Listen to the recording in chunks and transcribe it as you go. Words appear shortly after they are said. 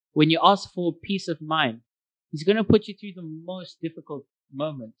when you ask for peace of mind, He's going to put you through the most difficult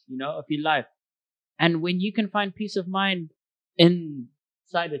moments, of your life. And when you can find peace of mind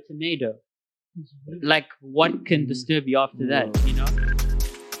inside a tornado, like what can disturb you after that?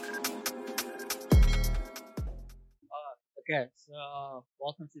 Okay, so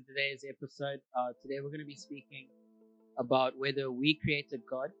welcome to today's episode. Today we're going to be speaking about whether we created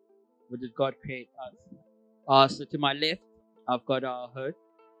God or did God create us. So to my left, I've got Herd.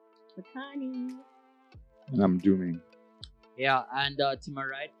 Patani. And I'm dooming. Yeah, and to my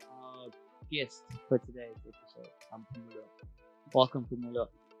right, guest for today's episode, I'm Pumulo. Welcome, Pumulo.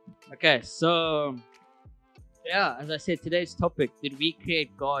 Okay, so yeah, as I said, today's topic: did we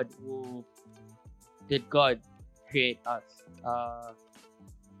create God or did God create us?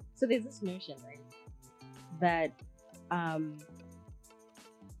 So there's this notion, right, that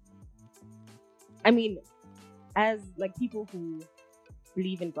as like people who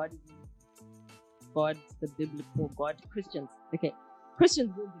believe in God, the biblical God, Christians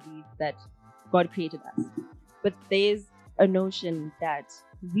will believe that God created us, but there's a notion that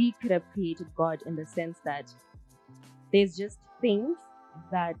we could have created God in the sense that there's just things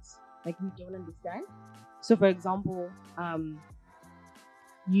that like we don't understand. So for example,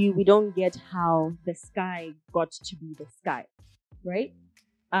 we don't get how the sky got to be the sky, right?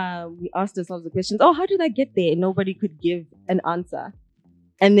 We asked ourselves the questions, how did that get there? And nobody could give an answer.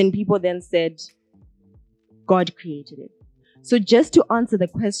 And then people then said, God created it. So just to answer the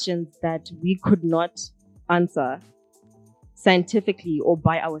questions that we could not answer scientifically or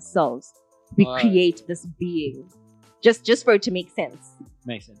by ourselves, we create this being. Just for it to make sense.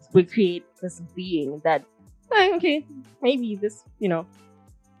 Makes sense. We create this being that, okay, maybe this, What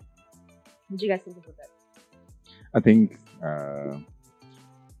do you guys think about that? I think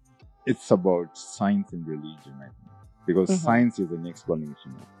it's about science and religion, I think. Because science is an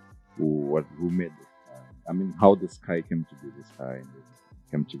explanation of who made it. How the sky came to be the sky and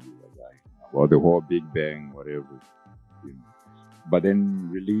came to be the sky. Or the whole Big Bang, whatever. But then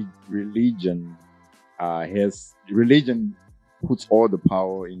religion puts all the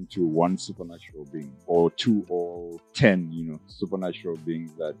power into one supernatural being, or two or 10, supernatural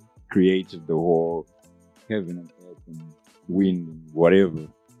beings that created the whole heaven and earth and wind and whatever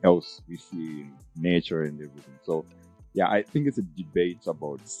else we see in nature and everything. So, yeah, I think it's a debate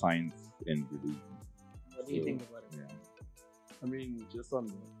about science and religion. What do you think about it? Yeah. Just on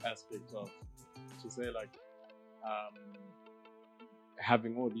the aspect of, to say like,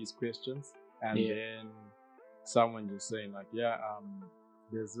 having all these questions and then someone just saying like,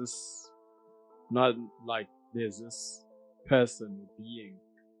 there's this person or being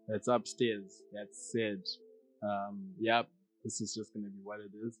that's upstairs that said, this is just going to be what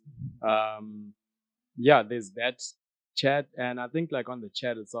it is. There's that chat, and I think like on the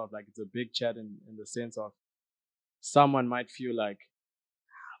chat itself, like it's a big chat in the sense of someone might feel like,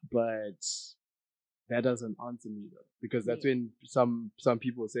 but that doesn't answer me though, because that's when some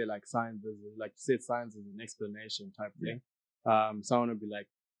people say like science is an explanation type thing. Someone would be like,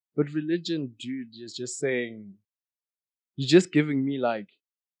 but religion, dude, is just saying, you're just giving me an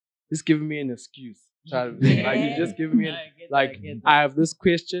excuse. Like you're just giving me I have this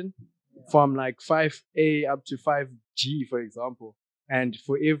question from like 5A up to 5G, for example, and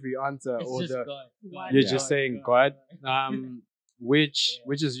for every answer you're just saying God, which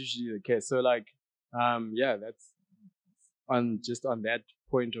is usually the case. So like that's on that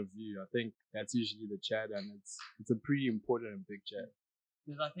point of view. I think that's usually the chat, and it's a pretty important and big chat.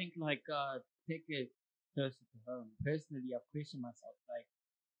 Because I think like take it closer to home. Personally, I've questioned myself like,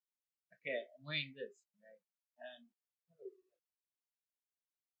 okay, I'm wearing this, right? And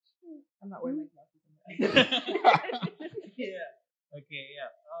I'm not wearing my glasses. Yeah. Okay. Yeah.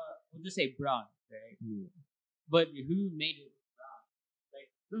 We'll just say brown, right? Yeah. But who made it brown? Like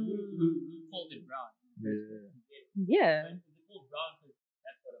who called it brown? Yeah. It's called brown because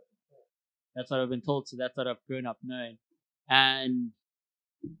that's what I've been told. That's what I've been told. So that's what I've grown up knowing. And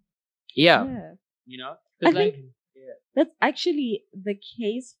I think that's actually the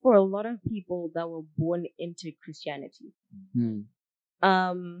case for a lot of people that were born into Christianity.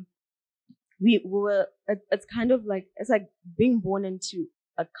 We were. It's kind of like, it's like being born into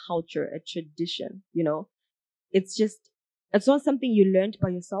a culture, a tradition. It's not something you learned by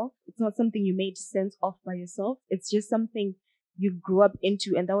yourself. It's not something you made sense of by yourself. It's just something you grew up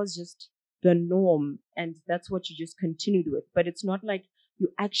into, and that was just the norm, and that's what you just continued with. But it's not like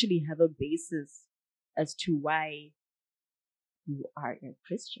you actually have a basis as to why you are a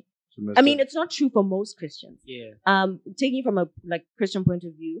Christian. It's not true for most Christians. Yeah. Taking from a like Christian point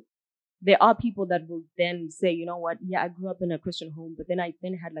of view, there are people that will then say, you know what, yeah, I grew up in a Christian home, but then I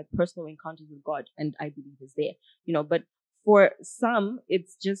then had like personal encounters with God, and I believe is there, but for some,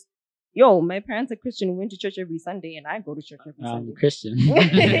 it's just, yo, my parents are Christian, we went to church every Sunday, and I go to church every Sunday. Christian.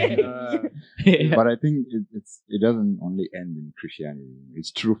 Yeah. But I think it doesn't only end in Christianity.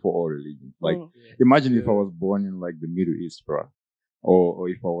 It's true for all religions. Like, Mm. imagine if I was born in like the Middle East, bro, or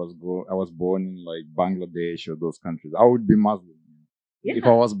if I was born in like Bangladesh or those countries, I would be Muslim. Yeah. If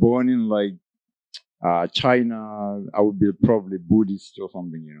I was born in like China, I would be probably Buddhist or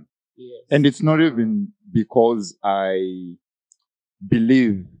something, Yes. And it's not even because I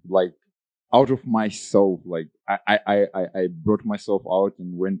believe like out of myself, like I brought myself out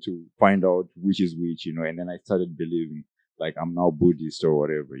and went to find out which is which, and then I started believing like I'm now Buddhist or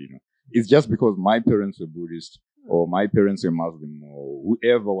whatever, It's just because my parents were Buddhist or my parents were Muslim or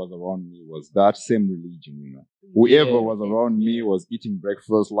whoever was around me was that same religion, Whoever was around me was eating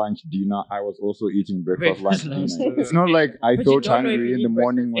breakfast, lunch, dinner. I was also eating breakfast, lunch, dinner. It's not like I But you felt don't know if hungry you in the need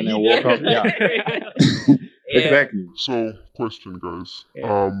morning when I breakfast. woke up. Yeah. Exactly. So, question, guys.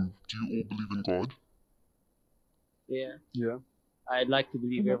 Yeah. Do you all believe in God? Yeah. Yeah. I'd like to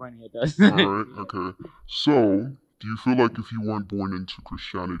believe Mhm. everyone here does. All right. Okay. So, do you feel like if you weren't born into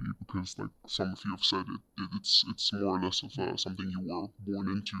Christianity, because like some of you have said it's more or less of something you were born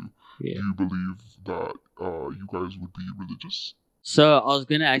into, Yeah. do you believe that you guys would be religious? So I was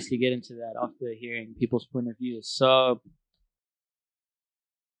gonna actually get into that after hearing people's point of views. So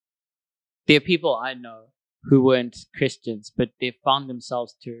there are people I know who weren't Christians, but they found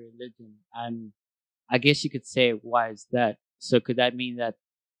themselves to religion, and I guess you could say, why is that? So could that mean that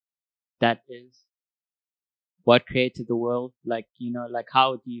is what created the world? Like, like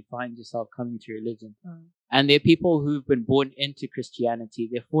how do you find yourself coming to religion? And there are people who've been born into Christianity.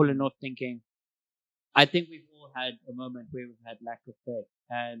 They've fallen off thinking, I think we've all had a moment where we've had lack of faith,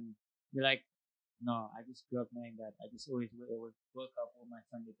 and you're like, no, I just grew up knowing that. I just always woke up all my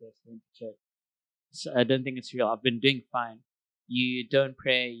Sunday best, went to church. So I don't think it's real. I've been doing fine. You don't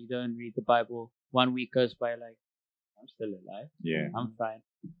pray, you don't read the Bible. 1 week goes by, like, I'm still alive. Yeah. I'm fine.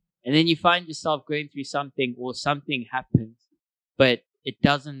 And then you find yourself going through something, or something happens, but it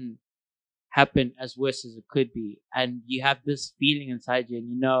doesn't happen as worse as it could be. And you have this feeling inside you,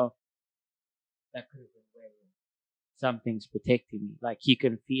 and that could have been way worse. Something's protecting me. Like, you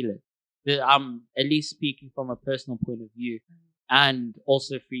can feel it. I'm at least speaking from a personal point of view, and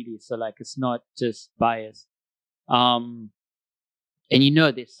also freely. So like, it's not just biased. And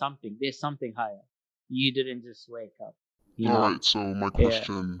there's something higher. You didn't just wake up. Alright, so my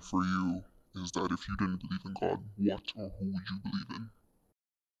question for you is that if you didn't believe in God, what or who would you believe in?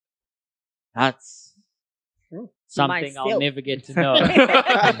 That's something I'll Myself. never get to know.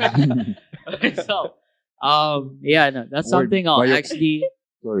 So, that's something I'll but you- actually.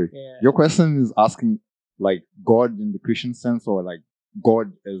 Sorry. Yeah. Your question is asking like God in the Christian sense, or like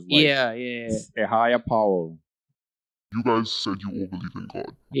God as like Yeah. a higher power. You guys said you all believe in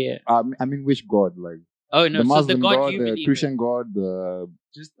God. Yeah. I mean, which God? Like Oh no, the so the Muslim God God, you the believe Christian God, the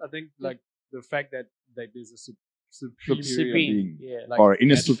Just I think like the fact that like there's a supreme, superior Supreme. being, Yeah. like or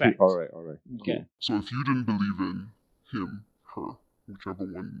in a that superior. fact. All right. Okay. So if you didn't believe in him, her, whichever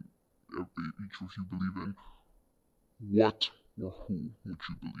one each of you believe in, what or who would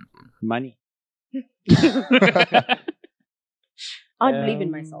you believe in? Money. I believe in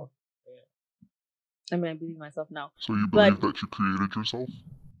Um, myself. I mean, I believe in myself now. So you But- believe that you created yourself?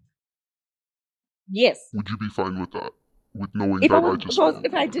 Yes. Would you be fine with that? With knowing If that I I was, just suppose found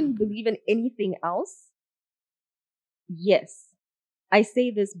if I God? didn't believe in anything else, yes. I say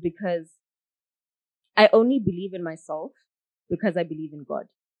this because I only believe in myself because I believe in God.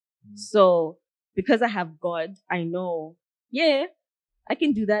 So because I have God, I know, yeah, I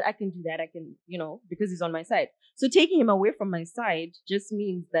can do that. I can, because he's on my side. So taking him away from my side just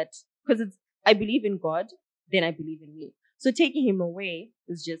means that because I believe in God, then I believe in me. So taking him away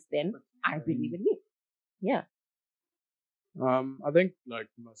is just then I believe in me. Yeah. I think like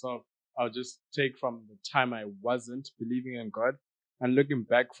myself, I'll just take from the time I wasn't believing in God, and looking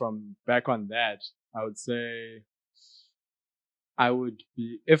back on that, I would say I would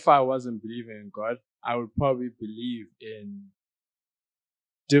be, if I wasn't believing in God, I would probably believe in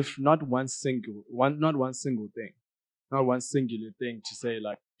not one singular thing, not one singular thing to say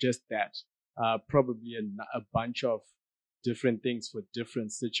like just that. Probably a bunch of different things for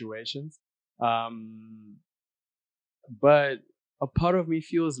different situations. But a part of me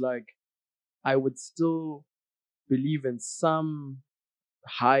feels like I would still believe in some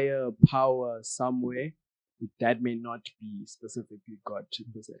higher power some way. That may not be specifically God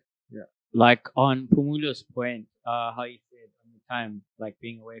per se. Like on Pumulo's point, how he said on the time, like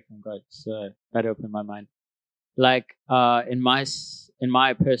being away from God. So that opened my mind. Like in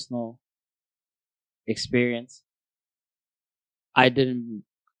my personal experience, I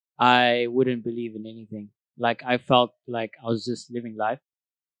wouldn't believe in anything. Like I felt like I was just living life.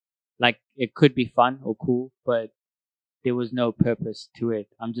 Like it could be fun or cool, but there was no purpose to it.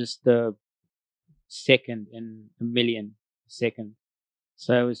 I'm just the second in a million second.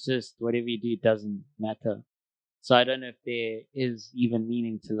 So it was just whatever you do doesn't matter. So I don't know if there is even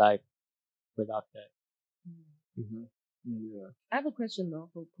meaning to life without that. Mm-hmm. Yeah. I have a question though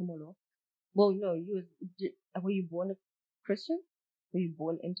for Kumolo. Well, no, were you born a Christian? Were you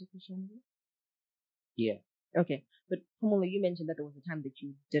born into Christianity? Yeah. Okay, but Kumolo, you mentioned that there was a time that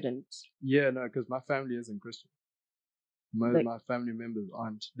you didn't. Yeah, no, because my family isn't Christian. Most of my family members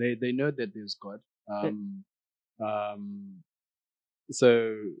aren't. They know that there's God.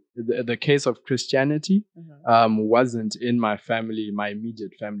 So the case of Christianity wasn't in my family, my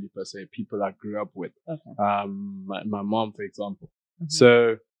immediate family per se, people I grew up with. Okay. My mom, for example.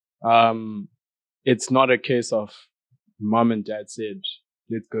 So it's not a case of mom and dad said,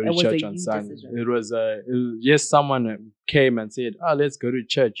 let's go to church on Sunday. It was yes, someone came and said, oh, let's go to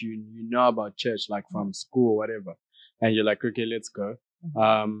church. You know about church, like from school or whatever. And you're like, okay, let's go.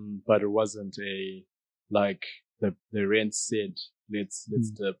 But it wasn't like the rent said, let's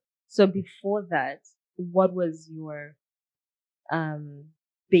dip. So before that, what was your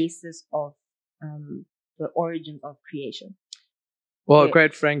basis of the origin of creation? Well,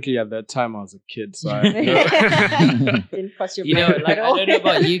 quite frankly, at that time I was a kid, so I didn't cross your mind. Like I don't know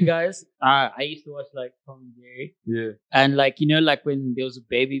about you guys. I used to watch like Tom and Jerry. Yeah. And like like when there was a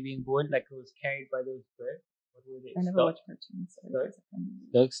baby being born, like it was carried by those birds. What were they? I never watched cartoons.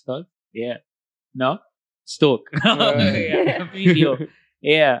 Stork? Yeah. No? Stork. Yeah, video.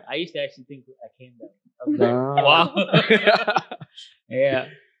 Yeah. I used to actually think I came back. I was like, wow. Yeah.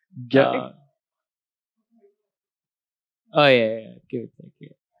 Oh yeah. Give it. Thank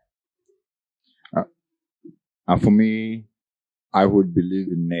you. And for me, I would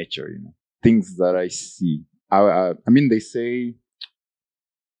believe in nature. Things that I see. I mean, they say.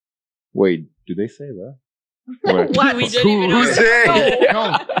 Wait, do they say that? What? We don't even know.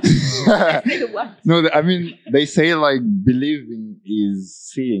 No, I mean, they say like believing is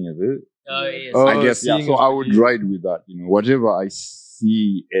seeing, is it? Oh, yes. I guess, yeah. So I would ride with that, whatever I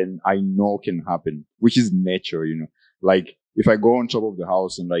see and I know can happen, which is nature, Like, if I go on top of the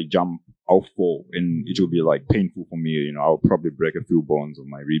house and I jump, I'll fall and it will be like painful for me, I'll probably break a few bones of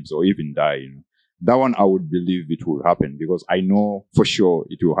my ribs or even die, That one I would believe it will happen because I know for sure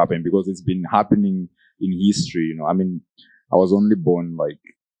it will happen because it's been happening in history, I mean, I was only born like,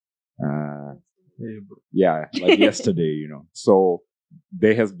 like yesterday, So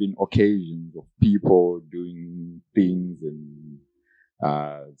there has been occasions of people doing things and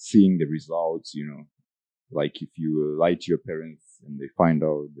seeing the results, Like if you lie to your parents and they find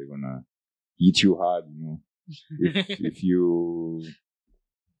out, they're gonna hit you hard, If you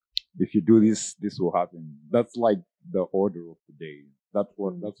do this, this will happen. That's like the order of the day. That's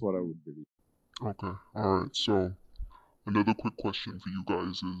what I would believe. Okay, alright, so another quick question for you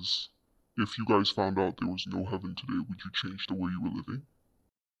guys is, if you guys found out there was no heaven today, would you change the way you were living?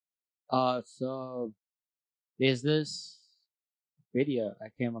 So there's this video I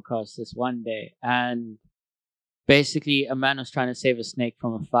came across this one day, and basically a man was trying to save a snake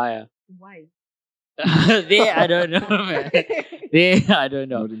from a fire. Why? There, I don't know, man. There, I don't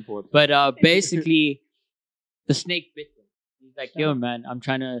know. Not important. But basically, the snake bit him. He's like, yo, man, I'm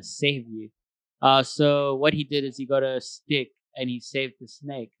trying to save you. So what he did is he got a stick and he saved the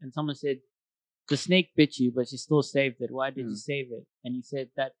snake. And someone said, the snake bit you, but you still saved it. Why did you save it? And he said,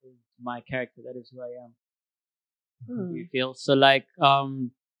 that is my character. That is who I am. You feel? So like,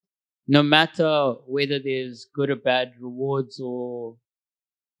 no matter whether there's good or bad rewards or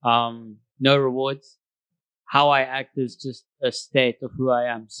no rewards, how I act is just a state of who I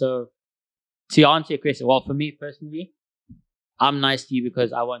am. So to answer your question, well, for me personally, I'm nice to you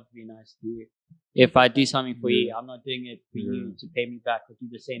because I want to be nice to you. If I do something for you, I'm not doing it for you to pay me back or do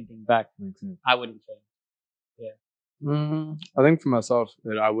the same thing back. I wouldn't change. Yeah. I think for myself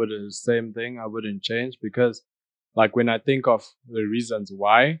that I would do the same thing. I wouldn't change because, like, when I think of the reasons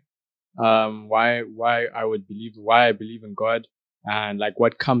why I believe in God and like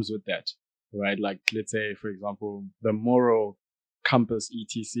what comes with that, right? Like, let's say, for example, the moral compass,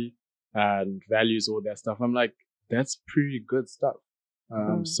 etc., and values, all that stuff. I'm like, that's pretty good stuff.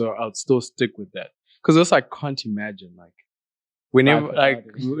 So I'll still stick with that because also I can't imagine like whenever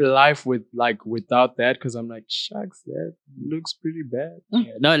life with like without that, because I'm like, shucks, that looks pretty bad.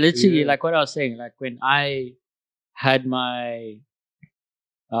 Yeah. No, literally, like what I was saying, like when I had my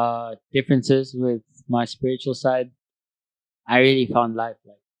differences with my spiritual side, I really found life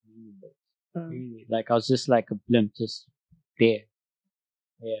like really good. Really, like I was just like a blimp, just there.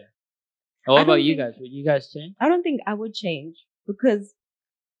 Yeah. And what I don't about you think- guys? Would you guys change? I don't think I would change because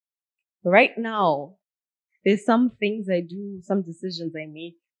right now there's some things I do, some decisions I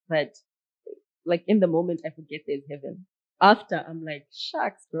make that, like in the moment, I forget there's heaven. After I'm like,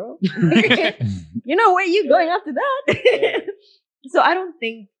 shucks, bro. You know where you going after that? So I don't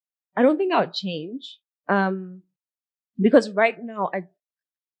think I would change. Because right now,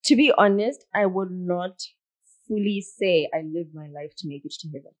 to be honest, I would not fully say I live my life to make it to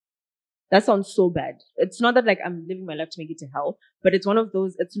heaven. That sounds so bad. It's not that like I'm living my life to make it to hell, but it's one of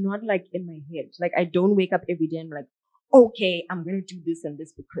those, it's not like in my head. Like I don't wake up every day and like, okay, I'm gonna do this and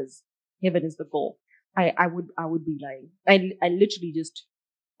this because heaven is the goal. I would be lying. I literally just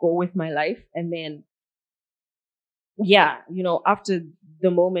go with my life, and then yeah, after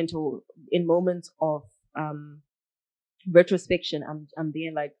the moment or in moments of retrospection, I'm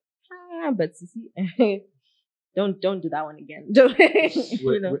there like, but Sissy, don't do that one again. Don't,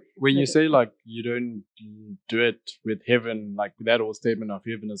 When you say like you don't do it with heaven, like that whole statement of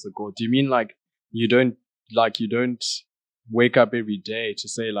heaven as a goal, do you mean like you don't wake up every day to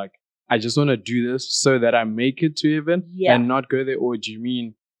say like, I just want to do this so that I make it to heaven and not go there? Or do you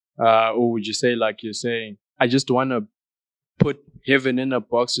mean, or would you say like you're saying, I just want to put heaven in a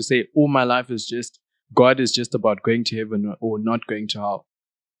box to say all my life is just, God is just about going to heaven or not going to hell?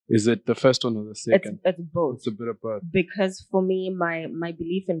 Is it the first one or the second? It's both. It's a bit of both. Because for me, my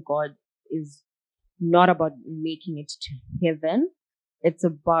belief in God is not about making it to heaven. It's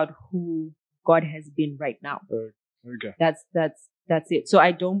about who God has been right now. Okay. That's it. So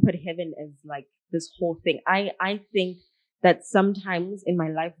I don't put heaven as like this whole thing. I think that sometimes in my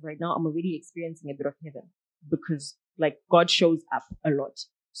life right now, I'm already experiencing a bit of heaven because like God shows up a lot.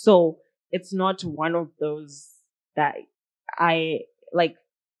 So it's not one of those that I like.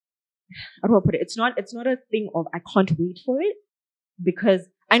 How do I put it? It's not a thing of I can't wait for it because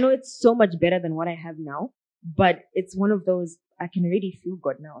I know it's so much better than what I have now, but it's one of those I can already feel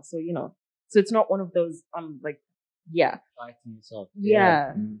God now. So, so it's not one of those, like, yeah. Fighting yourself.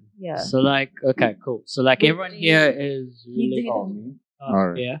 Yeah. Yeah. So like, okay, cool. So like everyone here is really didn't.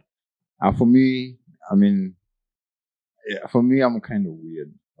 Alright. yeah. For me, I mean, for me, I'm kind of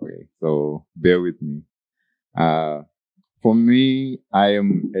weird. Okay, so bear with me. For me, I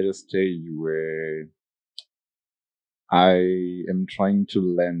am at a stage where I am trying to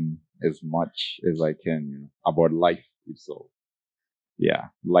learn as much as I can, about life itself. Yeah,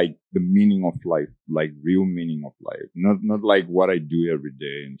 like the meaning of life, like real meaning of life, not like what I do every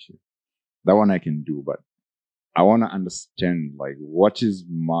day and shit. That one I can do, but I want to understand like what does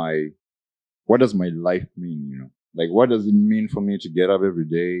my life mean? Like what does it mean for me to get up every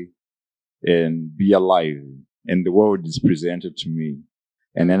day and be alive? And the world is presented to me,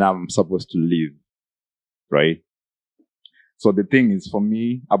 and then I'm supposed to live, right? So the thing is, for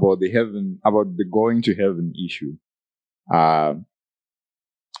me, about the going to heaven issue, for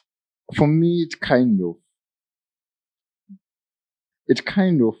me, it kind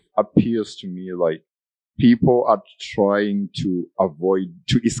of appears to me like people are trying to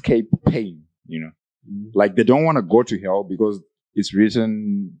escape pain, like they don't want to go to hell because it's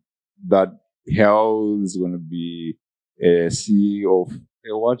written that hell is going to be a sea of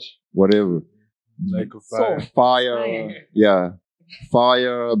whatever, Like a fire. Fire.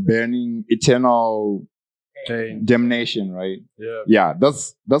 Fire, burning, eternal Pain. damnation, right? Yeah.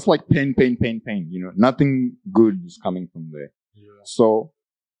 That's like pain. Nothing good is coming from there. Yeah. So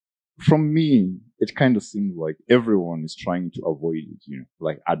from me, it kind of seems like everyone is trying to avoid it.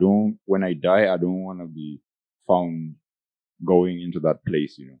 Like when I die, I don't want to be found going into that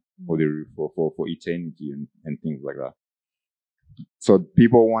place, for eternity and things like that. So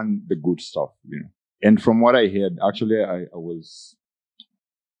people want the good stuff, And from what I heard, actually, I was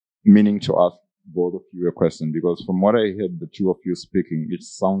meaning to ask both of you a question because from what I heard, the two of you speaking, it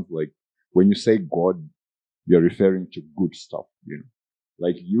sounds like when you say God, you're referring to good stuff,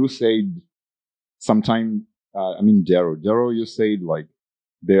 Like you said, sometime, Daryl, you said like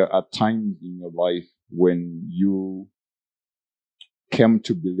there are times in your life when you came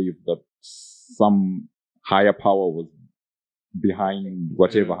to believe that some higher power was behind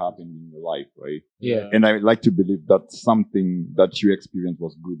whatever happened in your life, right? Yeah. And I like to believe that something that you experienced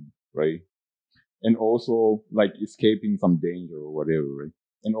was good, right? And also like escaping some danger or whatever, right?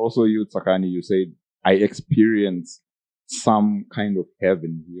 And also you, Tsakani, you said, I experienced some kind of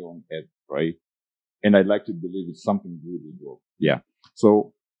heaven here on earth, right? And I'd like to believe it's something good as well. Yeah.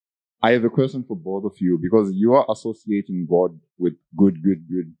 So I have a question for both of you because you are associating God with good,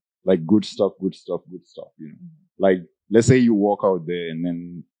 like good stuff. Like, let's say you walk out there and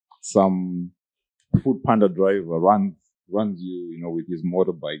then some food panda driver runs you, with his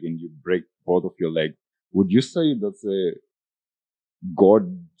motorbike and you break both of your legs. Would you say that's a God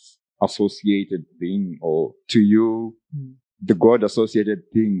associated thing, or to you, the God associated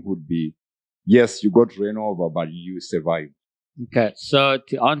thing would be, yes, you got ran over, but you survived? Okay, so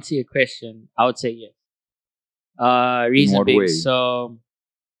to answer your question, I would say yes. In Reason what being, way? so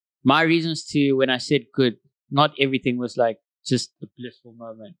my reasons to when I said good, not everything was like just a blissful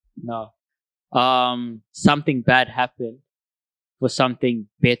moment. No, something bad happened for something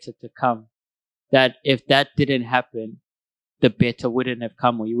better to come. That if that didn't happen, the better wouldn't have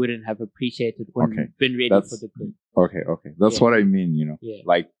come, or you wouldn't have appreciated or Okay, been ready that's- for the good. Okay. That's Yeah. what I mean, Yeah.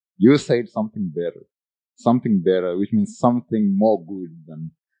 Like, you said something better, which means something more good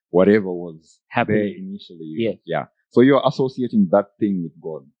than whatever was Happening. there initially. Yes. Yeah. So you're associating that thing with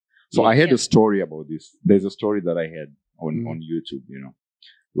God. So I Yeah. heard a story about this. There's a story that I had Mm. on YouTube,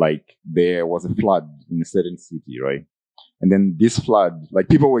 like there was a flood in a certain city, right? And then this flood, like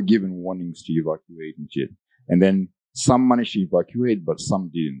people were given warnings to evacuate and shit. And then some managed to evacuate, but some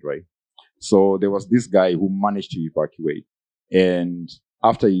didn't, right? So there was this guy who managed to evacuate. And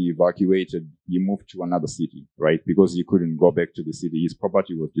after he evacuated, he moved to another city, right? Because he couldn't go back to the city. His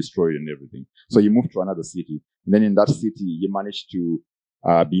property was destroyed and everything. So he moved to another city. And then in that city, he managed to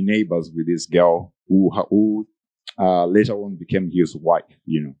be neighbors with this girl who later on became his wife,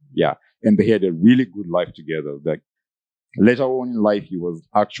 Yeah. And they had a really good life together. Like later on in life, he was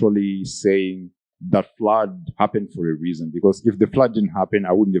actually saying that flood happened for a reason. Because if the flood didn't happen,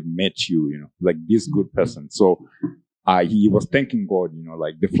 I wouldn't have met you, like this good person. So he was thanking God,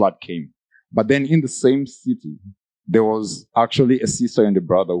 like the flood came. But then in the same city, there was actually a sister and a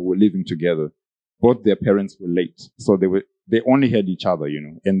brother who were living together. Both their parents were late. So they only had each other,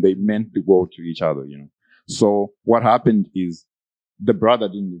 and they meant to go to each other, So what happened is the brother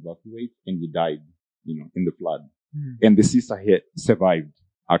didn't evacuate and he died, in the flood. And the sister had survived,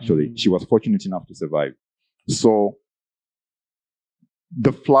 actually. She was fortunate enough to survive. So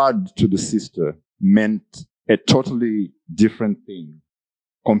the flood to the sister meant a totally different thing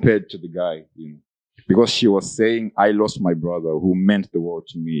compared to the guy, because she was saying, I lost my brother who meant the world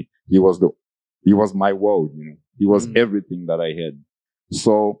to me. He was my world, He was everything that I had.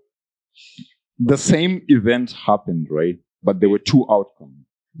 So the same event happened, right? But there were two outcomes.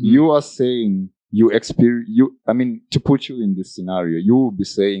 You are saying to put you in this scenario, you will be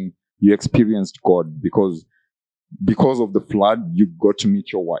saying you experienced God because of the flood, you got to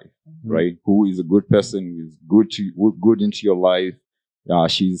meet your wife, right? Who is a good person, who is good into your life.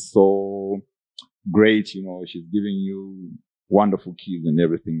 She's so great, she's giving you wonderful kids and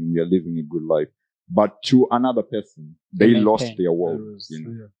everything, and you're living a good life. But to another person, they lost their world,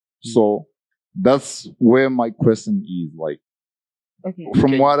 So that's where my question is, like, Okay.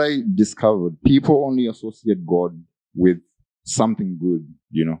 from what I discovered, people only associate God with something good,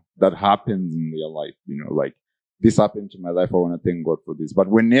 that happens in their life, like, this happened to my life, I want to thank God for this. But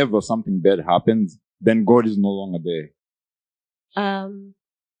whenever something bad happens, then God is no longer there.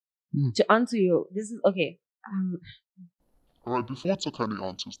 To answer you, this is okay. Alright, before Takani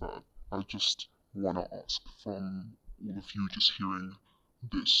answers that, I just want to ask, from all of you just hearing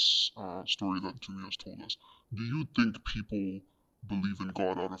this story that Jimmy has told us, do you think people believe in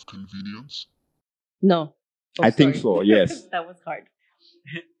God out of convenience? No. I think so, yes. That was hard.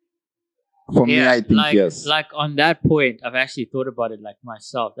 For me, I think yes. Like on that point, I've actually thought about it like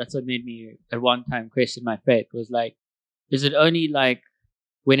myself. That's what made me at one time question my faith. Was like, is it only like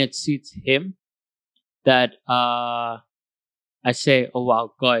when it suits him that I say, oh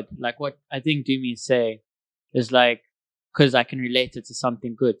wow, God. Like what I think Dumi is saying is like, because I can relate it to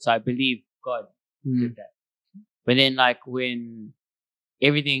something good. So I believe God did that. But then like when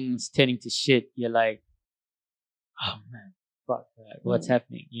everything's turning to shit, you're like, oh man, fuck, like, what's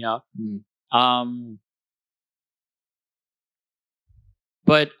happening,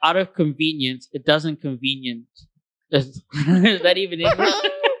 But out of convenience, it doesn't convenient. Is that even English?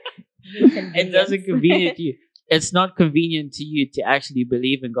 It doesn't convenient to you. It's not convenient to you to actually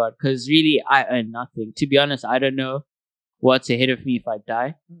believe in God, because really I earn nothing. To be honest, I don't know what's ahead of me if I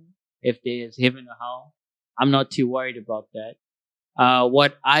die, if there's heaven or hell. I'm not too worried about that.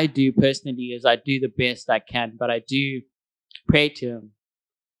 What I do personally is I do the best I can, but I do pray to Him,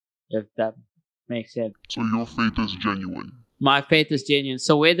 if that makes sense. So your faith is genuine? My faith is genuine.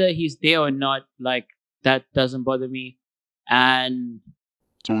 So whether He's there or not, like, that doesn't bother me. And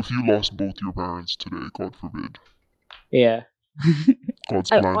so if you lost both your parents today, God forbid. Yeah. God's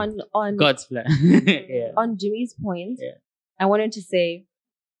plan. On God's plan. Yeah. on Jimmy's point, Yeah. I wanted to say,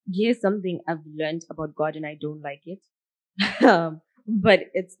 here's something I've learned about God, and I don't like it. But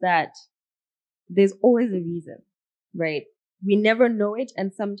it's that there's always a reason, right? We never know it,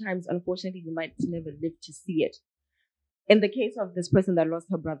 and sometimes, unfortunately, we might never live to see it. In the case of this person that lost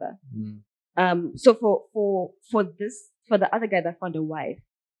her brother, so for the other guy that found a wife,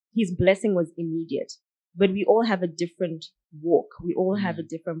 his blessing was immediate. But we all have a different walk. We all have a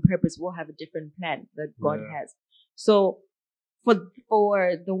different purpose. We all have a different plan that God has. So for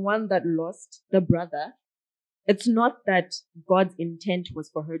the one that lost the brother, it's not that God's intent was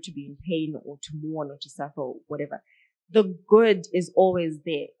for her to be in pain or to mourn or to suffer or whatever. The good is always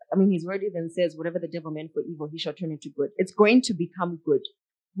there. I mean, his word even says, whatever the devil meant for evil, he shall turn into good. It's going to become good.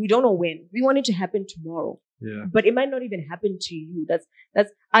 We don't know when. We want it to happen tomorrow. Yeah. But it might not even happen to you.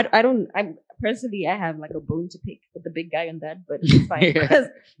 I'm personally, I have like a bone to pick with the big guy on that, but it's fine. Because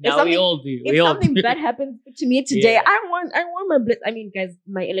Now we all do. if something bad happens to me today, Yeah. I want my bliss. I mean, guys,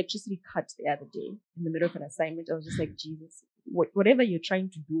 my electricity cut the other day in the middle of an assignment. I was just like, Jesus, whatever you're trying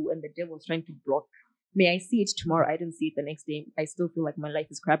to do and the devil's trying to block, may I see it tomorrow? I didn't see it the next day. I still feel like my life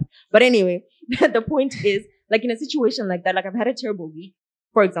is crap. But anyway, the point is, like in a situation like that, like I've had a terrible week.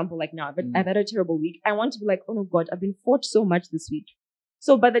 For example, like now, I've had a terrible week. I want to be like, oh no, God, I've been fought so much this week.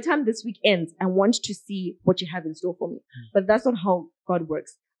 So by the time this week ends, I want to see what you have in store for me. But that's not how God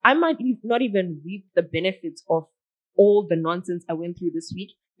works. I might not even reap the benefits of all the nonsense I went through this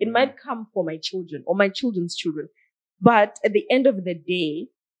week. It might come for my children or my children's children. But at the end of the day,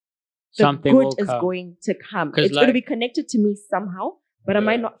 the Something good will is come. going to come. 'Cause It's going to like- be connected to me somehow, but I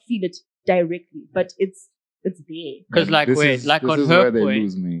might not feel it directly. But it's there. Because like, This wait, is, like this on is her where they point.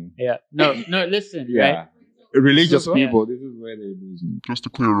 lose me. Yeah. No, listen, Yeah. right? Religious Yeah. people, this is where they lose me. Just to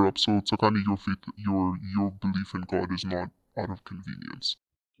clear up, so Takani, your faith, your belief in God is not out of convenience.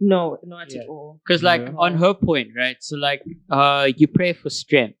 No, not Yeah. at all. Because like Yeah. on her point, right? So like, you pray for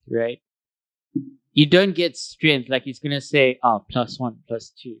strength, right? You don't get strength. Like he's gonna say, +1,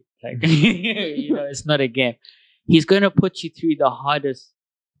 +2. Like, it's not a game. He's gonna put you through the hardest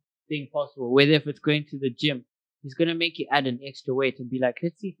thing possible. Whether if it's going to the gym, he's gonna make you add an extra weight and be like,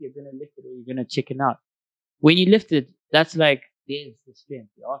 let's see if you're gonna lift it or you're gonna chicken out. When you lift it, that's like, there's the strength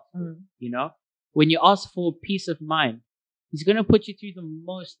you ask for, When you ask for peace of mind, he's going to put you through the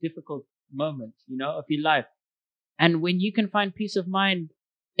most difficult moments, of your life. And when you can find peace of mind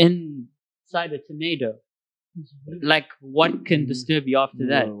inside a tornado, like what can disturb you after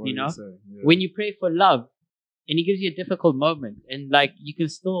that, What do you say? Yeah. When you pray for love and he gives you a difficult moment and like you can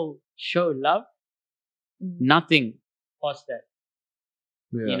still show love, nothing past that,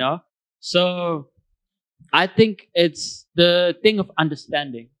 Yeah. So I think it's the thing of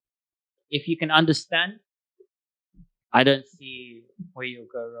understanding. If you can understand, I don't see where you'll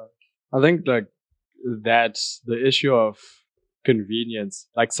go wrong. I think like that's the issue of convenience.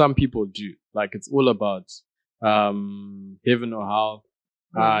 Like some people do. Like it's all about heaven or hell.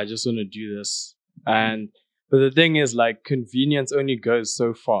 I just want to do this. But the thing is, like, convenience only goes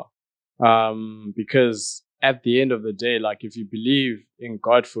so far. Because at the end of the day, like if you believe in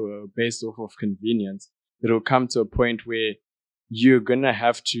God based off of convenience, it'll come to a point where you're gonna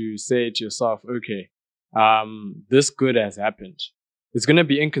have to say to yourself, okay, this good has happened. It's gonna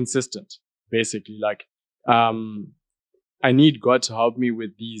be inconsistent, basically. Like, I need God to help me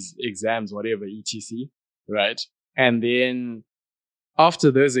with these exams, whatever, etc. Right? And then after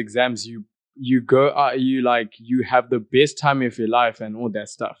those exams, you go, you have the best time of your life and all that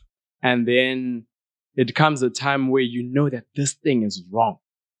stuff. And then it comes a time where you know that this thing is wrong.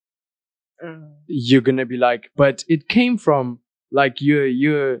 You're gonna be like, but it came from like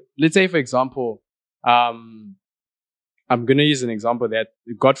you're let's say for example, I'm gonna use an example that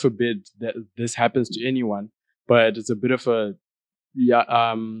God forbid that this happens to anyone, but it's a bit of a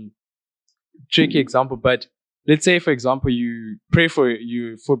tricky example. But let's say for example you pray for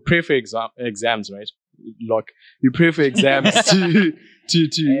exams, right? Like you pray for exams to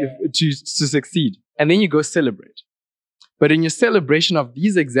succeed, and then you go celebrate. But in your celebration of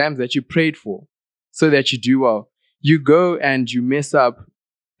these exams that you prayed for, so that you do well, you go and you mess up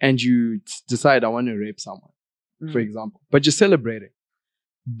and you decide, I want to rape someone, for example. But you're celebrating.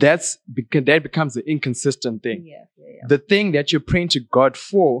 That becomes an inconsistent thing. Yeah. The thing that you're praying to God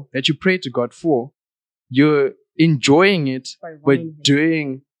for, you're enjoying it, but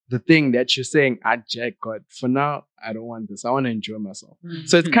doing the thing that you're saying, Jack, God, for now, I don't want this. I want to enjoy myself.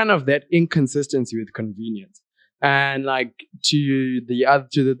 So it's kind of that inconsistency with convenience. And like to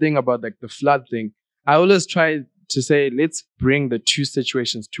the thing about like the flood thing, I always try to say, let's bring the two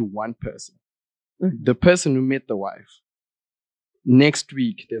situations to one person. The person who met the wife. Next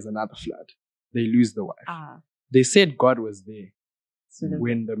week, there's another flood. They lose the wife. They said God was there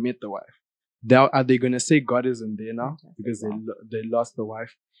when they met the wife. Now, are they going to say God isn't there now because they lost the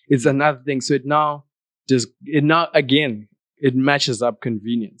wife? It's another thing. So it matches up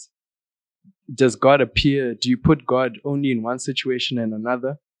convenience. Does God appear? Do you put God only in one situation and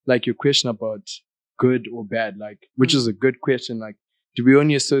another? Like your question about good or bad, like, which is a good question. Like, do we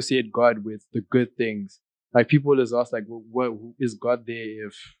only associate God with the good things? Like, people always ask, like, well, what is God there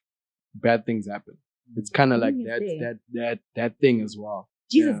if bad things happen? It's kind of like that thing as well.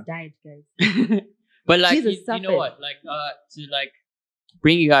 Jesus died, guys. But like, Jesus you know what? Like, to like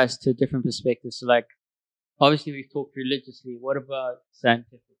bring you guys to different perspectives. So like, obviously we've talked religiously. What about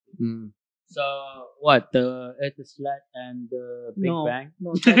scientifically? So what? The Earth is flat and the Big Bang?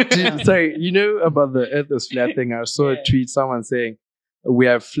 No. Sorry, you know about the Earth is flat thing? I saw a tweet, someone saying, we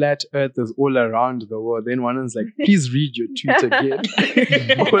have flat earthers all around the world. Then one is like, please read your tweet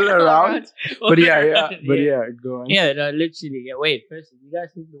again. All around. But go on. Yeah, no, literally. Yeah, wait, first, you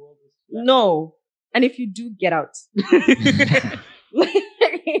guys think the world is flat? No. And if you do, get out.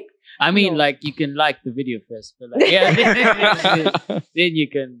 I mean, like, you can like the video first, but like, then you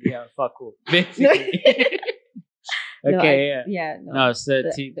can, fuck off. Basically. Okay, No, so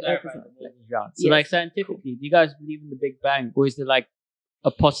to clarify, so like, scientifically, do you guys believe in the Big Bang, or is there like a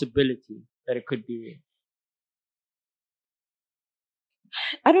possibility that it could be real?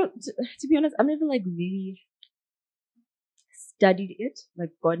 I don't, to be honest, I've never like really studied it, like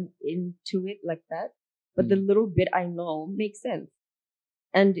gone into it like that. But the little bit I know makes sense.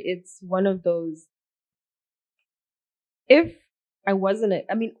 And it's one of those, if I wasn't,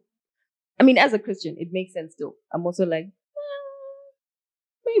 I mean, as a Christian, it makes sense still. I'm also like,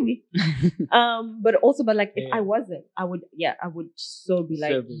 maybe. But like, if I wasn't, I would so be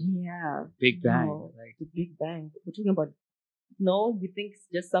like, Big Bang. No, like the Big Bang. We're talking about, no, you think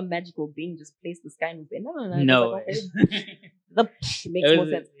just some magical being just placed the sky and was there. No. Like, okay, makes more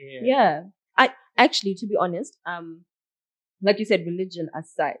sense. Yeah. I actually, to be honest, like you said, religion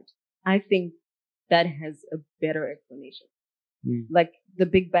aside, I think that has a better explanation. Like the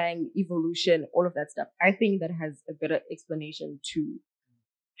Big Bang, evolution, all of that stuff. I think that has a better explanation to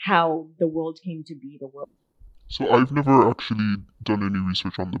how the world came to be the world. So I've never actually done any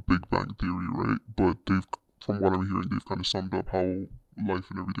research on the Big Bang theory, right? But from what I'm hearing, they've kind of summed up how life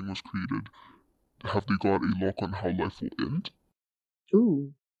and everything was created. Have they got a lock on how life will end?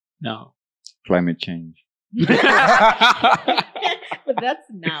 Ooh. No. Climate change. But that's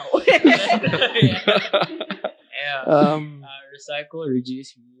now. Recycle,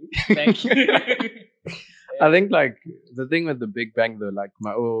 reduce, reuse. Thank you. I think like the thing with the Big Bang though, like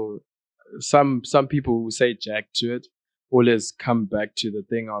some people who say jack to it always come back to the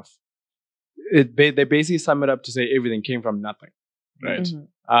thing of it. They basically sum it up to say everything came from nothing, right?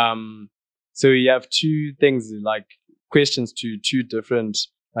 So you have two things, like questions to two different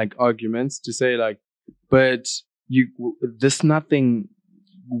like arguments to say like, but this nothing.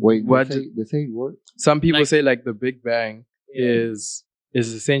 Wait, what they say what? Some people say like the Big Bang is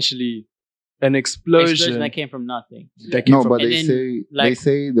essentially an explosion that came from nothing. They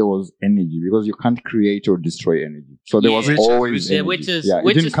say there was energy because you can't create or destroy energy. So there was always energy. Which it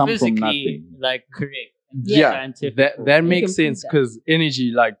didn't come from physically nothing. Like correct. That makes sense because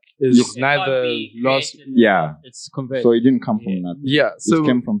energy like is neither lost. It's converted. So it didn't come from nothing. So it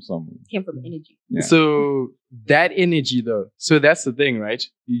came from somewhere. It came from energy. So that energy though, so that's the thing, right?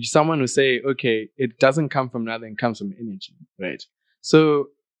 Someone will say, okay, it doesn't come from nothing, it comes from energy, right? So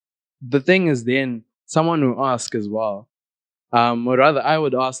the thing is then someone will ask as well, or rather I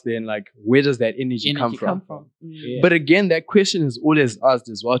would ask then like, where does that energy come from? But again, that question is always asked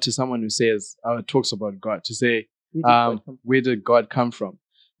as well to someone who says, talks about God, to say, where did God come from?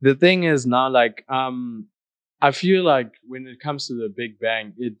 The thing is now like, I feel like when it comes to the Big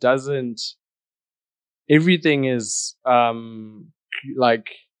Bang, it doesn't, everything is, like,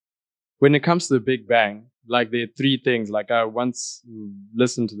 when it comes to the Big Bang, like there are three things. Like I once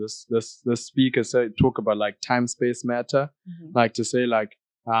listened to this speaker talk about like time, space, matter. Like to say like,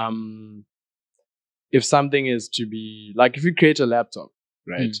 if something is to be, like if you create a laptop,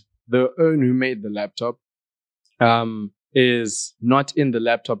 right? The owner who made the laptop, is not in the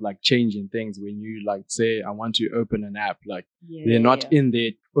laptop like changing things when you like say I want to open an app, like they're not in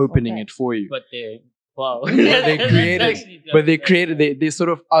there opening it for you. But they created they're sort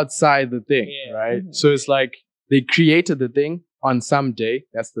of outside the thing, right? So it's like they created the thing on some day,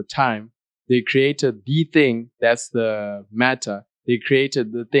 that's the time. They created the thing, that's the matter. They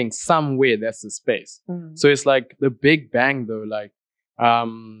created the thing somewhere, that's the space. So it's like the Big Bang though, like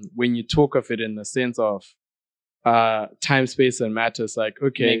when you talk of it in the sense of time, space, and matter. It's like,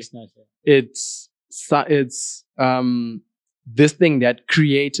 okay, Makes no sense. it's this thing that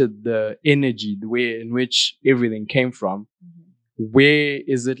created the energy, the way in which everything came from. Where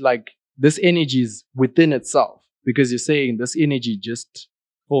is it like this energy is within itself? Because you're saying this energy just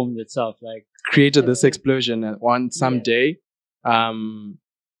Formed itself, like created this explosion and on some day,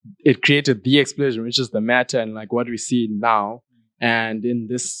 it created the explosion, which is the matter and like what we see now and in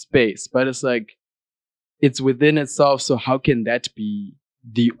this space. But it's like, it's within itself. So how can that be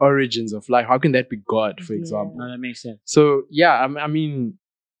the origins of life? How can that be God, for example? no, that makes sense. So yeah, I mean,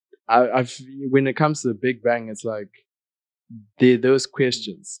 I've when it comes to the Big Bang, it's like those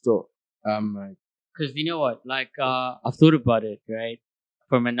questions still. Like, Because you know what, like I've thought about it, right,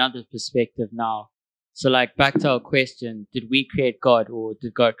 from another perspective now. So like back to our question, did we create God or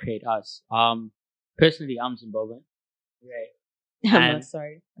did God create us? Personally, I'm Zimbabwean. Right. I'm And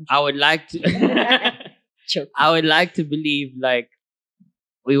sorry. I would like to Joke. I would like to believe like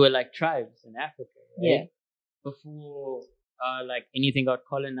we were like tribes in Africa, right? Yeah. Before like anything got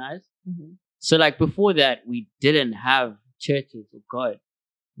colonized. Mhm. So like before that we didn't have churches or God.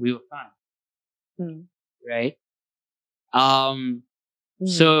 We were fine. Mm. Right? Mm.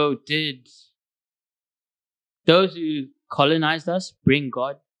 So did those who colonized us bring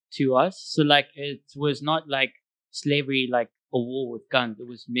God to us? So like it was not like slavery, like a war with guns. It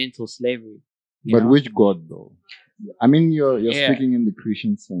was mental slavery. you But know? which God though? I mean, you're Yeah. speaking in the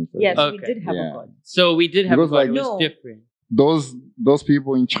Christian sense. I Yes, guess. we Okay. did have Yeah. a God. So we did have Because, a God. like- It was No. different. Those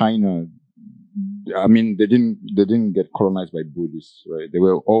people in China, I mean, they didn't get colonized by Buddhists, right? They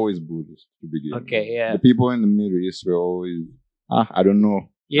were always Buddhists to begin. with. Okay, yeah. The people in the Middle East were always I don't know.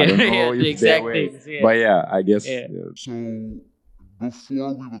 Yeah, I don't know yeah, if the they exact were, things. Yeah. but yeah, I guess. Yeah. Yeah. So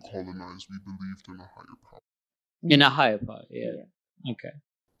before we were colonized, we believed in a higher power. In a higher part, yeah. Okay.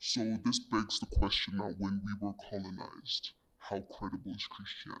 So this begs the question that when we were colonized, how credible is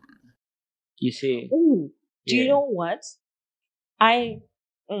Christianity? You see. Ooh, do you Yeah. know what? How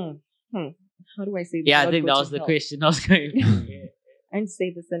do I say this? Yeah, I without think that going was to the hell? question I was going for. Yeah. And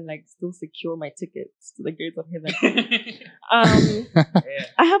say this and like still secure my tickets to the gates of heaven. Yeah.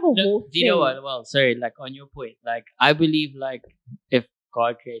 I have a No, whole do you know thing. what? Well, sorry, like on your point, like I believe like if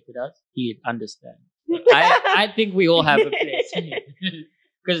God created us, He'd understand. I think we all have a place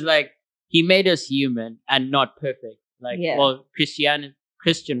because like He made us human and not perfect. Like, Yeah. well,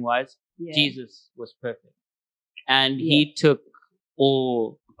 Christian wise, Yeah. Jesus was perfect, and Yeah. He took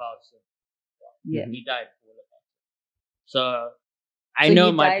all of our sin. Yeah. He died for all of us. So I So know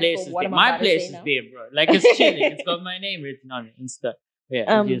he my died place for is what there. I'm My about to place say is now? there, bro. Like it's chilling. It's got my name written on it and stuff.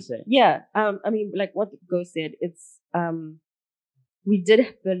 Yeah, you say. Yeah. I mean, like what Go said, it's we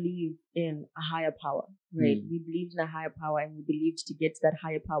did believe in a higher power, right? We believed in a higher power, and we believed to get to that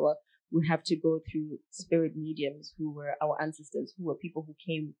higher power, we have to go through spirit mediums who were our ancestors, who were people who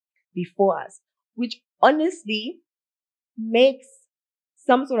came before us, which honestly makes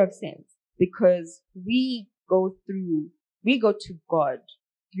some sort of sense because we go to God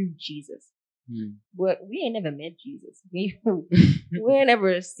through Jesus. We ain't never met Jesus. We ain't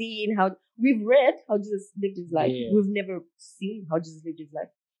never seen how we've read how Jesus lived his life. Yeah. We've never seen how Jesus lived his life.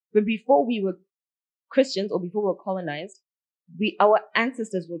 But before we were Christians or before we were colonized, our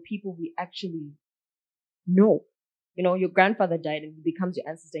ancestors were people we actually know. You know, your grandfather died and he becomes your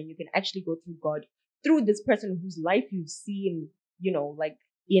ancestor, and you can actually go through God through this person whose life you've seen, you know, like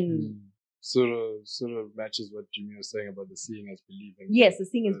in Sort of matches what Jimmy was saying about the seeing as believing. yes, the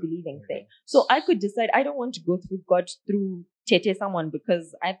seeing is believing thing. So I could decide I don't want to go through God through Tete someone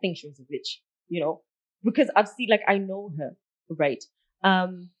because I think she was a bitch, you know, because I've seen, like, I know her, right?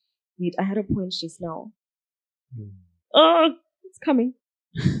 Wait, I had a point just now. It's coming.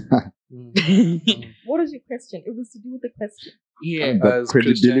 What was your question? It was to do with the question. Yeah. The As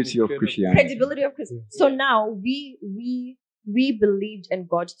credibility of Christianity- Christianity. Credibility of Christ. So now we believed in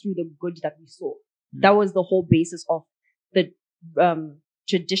God through the good that we saw. That was the whole basis of the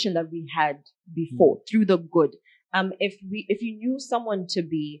tradition that we had before, through the good. If you knew someone to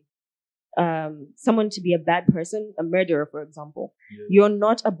be a bad person, a murderer, for example, you're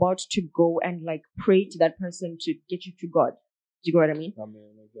not about to go and like pray to that person to get you to God. Do you get what I mean?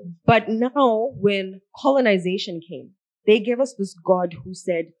 But now, when colonization came, they gave us this God who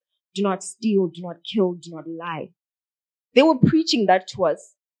said, do not steal, do not kill, do not lie. They were preaching that to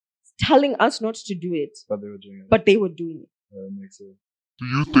us, telling us not to do it, But they were doing it. but they were doing it. Makes sense. Do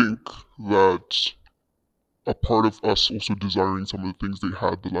you think that a part of us also desiring some of the things they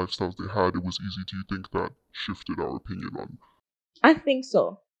had, the lifestyles they had, it was easy? Do you think that shifted our opinion on? I think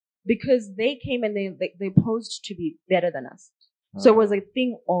so. Because they came and they posed to be better than us. So it was a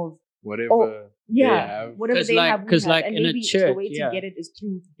thing of whatever they have. whatever 'Cause they like- have, we 'cause have. like And in a maybe church, the way yeah. to get it is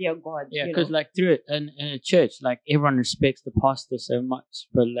through their God. Yeah, you because know? like through it in a church, like everyone respects the pastor so much,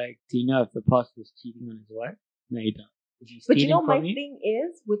 but like, do you know if the pastor's cheating on his wife? No, you don't. Is he But you stealing know, my from you? thing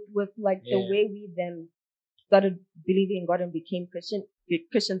is with like the Yeah. way we then started believing in God and became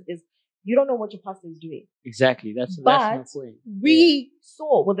Christians is you don't know what your pastor is doing. Exactly. That's But my point. We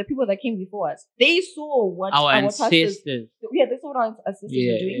saw, well, the people that came before us, they saw what Our pastors, ancestors. yeah, they saw what our ancestors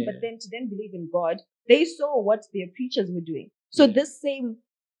Yeah, were doing, yeah. but then to then believe in God, they saw what their preachers were doing. So Yeah. this same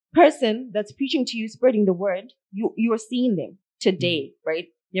person that's preaching to you, spreading the word, you are seeing them today, right?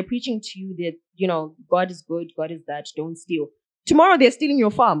 They're preaching to you that, you know, God is good, God is that, don't steal. Tomorrow they're stealing your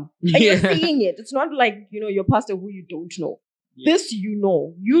farm. And you're Yeah. seeing it. It's not like, you know, your pastor who you don't know. Yeah. This you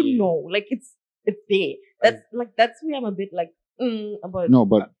know. Yeah. Know. Like it's there. That's where I'm a bit like about No,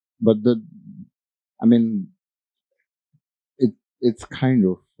 but I mean, it's kind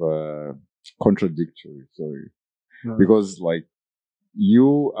of contradictory. Sorry, because like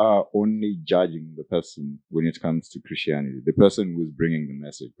you are only judging the person when it comes to Christianity, the person who is bringing the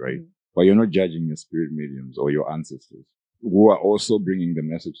message, right? Mhm. But you're not judging your spirit mediums or your ancestors who are also bringing the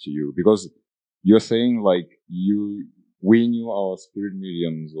message to you, because you're saying like we knew our spirit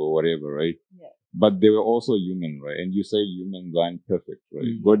mediums or whatever, right? Yeah. But they were also human, right? And you say humans aren't perfect, right?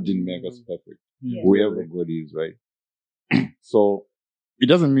 Mm. God didn't make us perfect. Yeah. Whoever God is, right? So it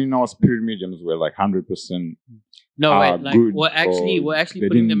doesn't mean our spirit mediums were like 100%. No, are wait, like good, we're actually or they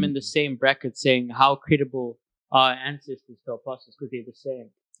putting them didn't- in the same bracket, saying how credible are ancestors to apostles because they're the same.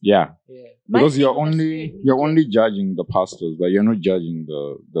 Yeah, Yeah. My because thing you're with the only spirit you're medium- only judging the pastors, but you're not judging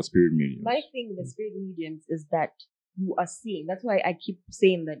the spirit mediums. My thing with the spirit mediums is that you are seeing. That's why I keep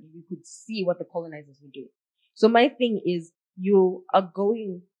saying that you could see what the colonizers were doing. So my thing is you are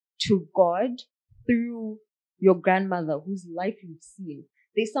going to God through your grandmother whose life you've seen.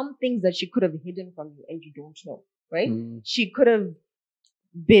 There's some things that she could have hidden from you and you don't know, right? Mm. She could have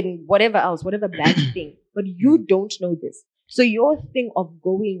been whatever else, whatever bad thing, but you don't know this. So your thing of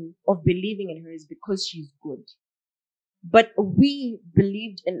believing in her is because she's good. But we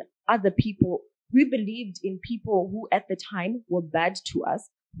believed in other people. We believed in people who at the time were bad to us.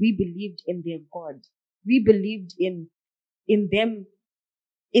 We believed in their God. We believed in them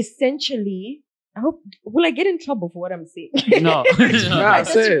essentially. Will I get in trouble for what I'm saying? No. I Nah,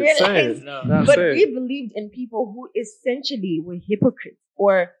 just say it, realized- No. Nah, But say it. we believed in people who essentially were hypocrites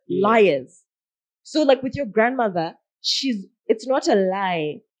or Yeah. liars. So like with your grandmother, it's not a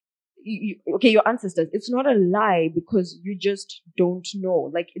lie. Okay, your ancestors, it's not a lie because you just don't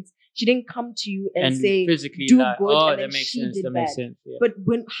know. Like she didn't come to you and say, physically do like, good, oh, and that then makes she sense. did That makes bad. sense. Yeah. But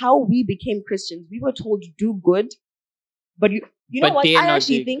how we became Christians, we were told do good, but you know But what? they're I not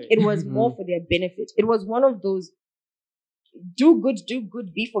actually doing think good. it was more for their benefit. It was one of those do good,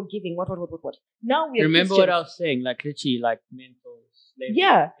 be forgiving. What? Now we are Remember what I Christians. was saying? Like literally, like mental slavery.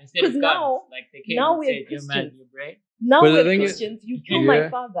 Yeah, Instead of 'cause guns, now- like they came now and we're said, "You're mad, Christians. you're brave." Now But the we're thing is- Christians. You killed my Yeah.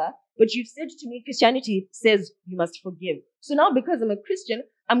 father, but you've said to me Christianity says you must forgive. So now because I'm a Christian,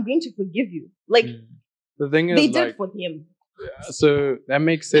 I'm going to forgive you. Like Mm. The thing is, they like, did for him. so that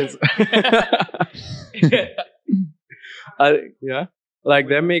makes sense. Yeah, like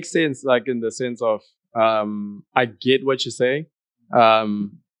that makes sense. Like in the sense of, I get what you're saying.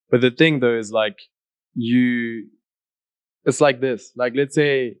 But the thing though is like, it's like this. Like let's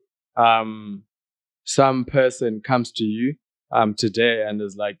say, some person comes to you, today and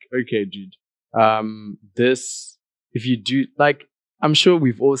is like, okay, dude, this, if you do, like, I'm sure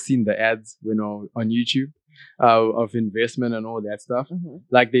we've all seen the ads, you know, on YouTube, of investment and all that stuff.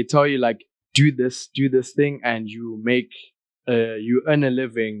 Like they tell you like, do this thing and you make, you earn a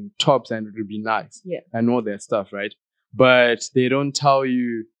living tops and it will be nice. Yeah. And all that stuff, right? But they don't tell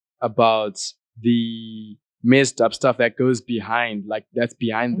you about the messed up stuff that goes behind, like that's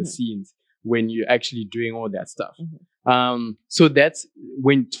behind the scenes when you're actually doing all that stuff. So that's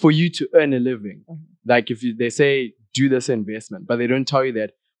when, for you to earn a living, like if they say do this investment, but they don't tell you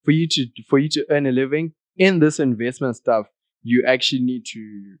that for you to earn a living in this investment stuff, you actually need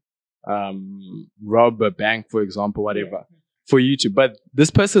to rob a bank, for example, whatever, for you to. But this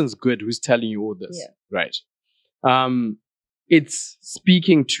person's good who's telling you all this, right? It's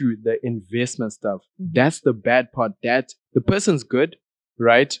speaking to the investment stuff. That's the bad part. That the person's good,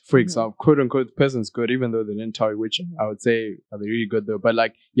 right? For example, quote unquote, the person's good, even though they didn't tell you which. I would say are they really good though. But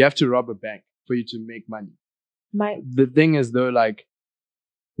like, you have to rob a bank for you to make money. The thing is though, like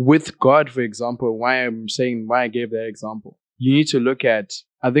with God, for example, why I gave that example, you need to look at,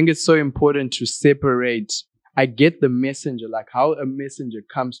 I think it's so important to separate. I get the messenger, like how a messenger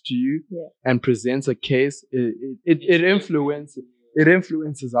comes to you and presents a case. It influences. it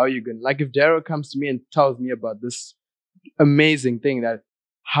influences how you're going. Like if Daryl comes to me and tells me about this amazing thing, that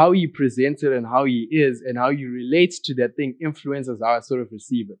how he presents it and how he is and how he relates to that thing influences how I sort of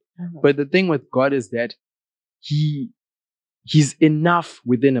receive it. But the thing with God is that he's enough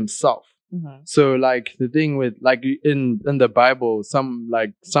within himself. So like the thing with like in the Bible,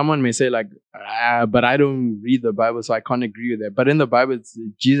 someone may say like, but I don't read the Bible, so I can't agree with that. But in the Bible,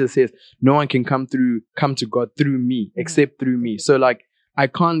 Jesus says no one can come to God through me except through me. So like I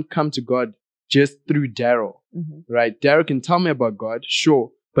can't come to God just through Daryl, right? Daryl can tell me about God,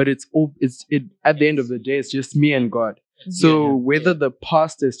 sure, but at the end of the day, it's just me and God. So whether the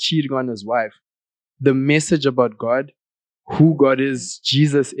pastor is cheating on his wife, the message about God, who God is,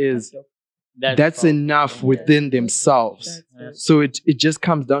 Jesus is, that's enough within themselves. So it just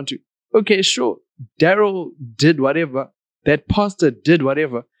comes down to, okay, sure, Daryl did whatever, that pastor did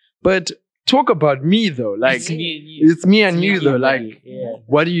whatever, but talk about me though. Like it's me and you though. Like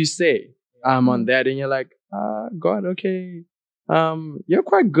what do you say on that? And you're like, God, okay. You're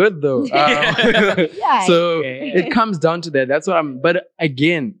quite good though. So it comes down to that. That's what but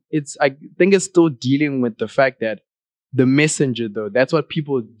again, I think it's still dealing with the fact that the messenger though, that's what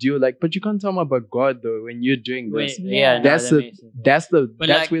people do. Like, but you can't tell me about God though when you're doing this. That's where the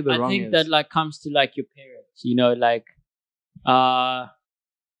wrong is. I think that like comes to like your parents, you know, like I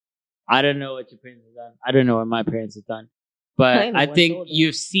don't know what your parents have done. I don't know what my parents have done. But I think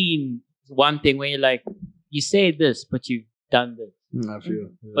you've seen one thing where you're like, you say this, but you've done this. I feel.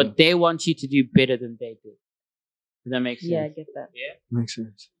 But they want you to do better than they did. Does that make sense? Yeah, I get that. Yeah, makes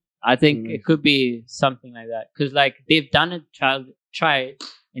sense. I think it could be something like that. Because like they've done it, try it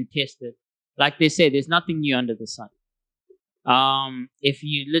and test it. Like they say, there's nothing new under the sun. If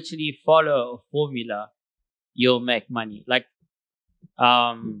you literally follow a formula, you'll make money. Like,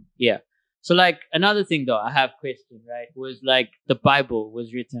 yeah. So like another thing though, I have question, right? Was like the Bible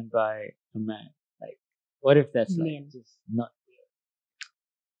was written by a man. Like, what if that's like just not?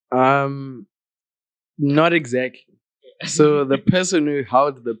 Not exactly. So the person who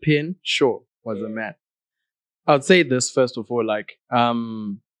held the pen, sure, was a man. I'd say this first of all, like,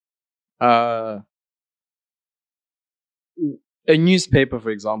 a newspaper,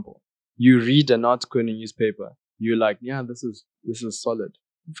 for example. You read an article in a newspaper, you're like, yeah, this is solid.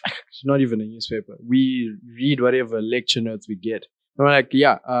 It's not even a newspaper. We read whatever lecture notes we get. And we're like,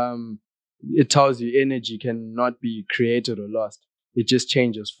 yeah, it tells you energy cannot be created or lost. It just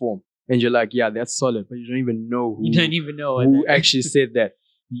changes form. And you're like, yeah, that's solid, but you don't even know who actually said that.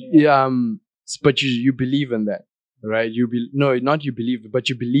 But you believe in that, right? Not you believe, but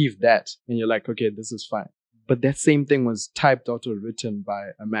you believe that, and you're like, okay, this is fine. But that same thing was typed out or written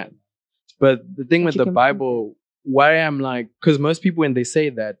by a man. But the thing with the Bible, why I'm like, because most people when they say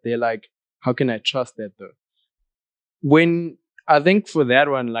that, they're like, how can I trust that though? When I think for that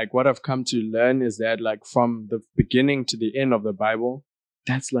one, like what I've come to learn is that like from the beginning to the end of the Bible,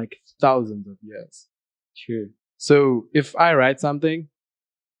 that's like thousands of years. True. So if I write something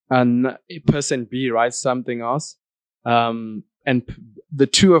and person B writes something else, and the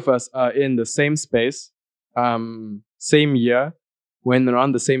two of us are in the same space, same year, when they're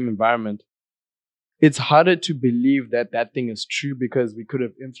on the same environment, it's harder to believe that that thing is true because we could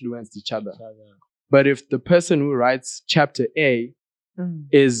have influenced each other. But if the person who writes chapter A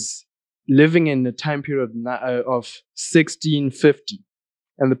is living in the time period of 1650,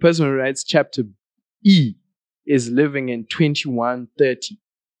 and the person who writes chapter E is living in 2130,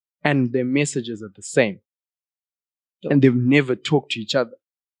 and their messages are the same, and they've never talked to each other.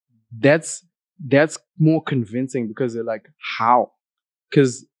 That's more convincing because they're like, how?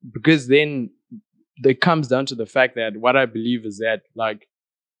 Because then it comes down to the fact that what I believe is that like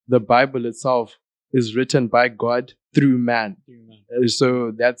the Bible itself is written by God through man.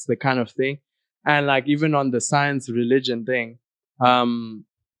 So that's the kind of thing. And like even on the science religion thing,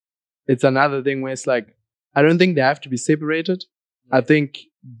 it's another thing where it's like, I don't think they have to be separated. I think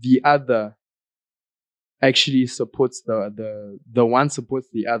the other actually supports the one supports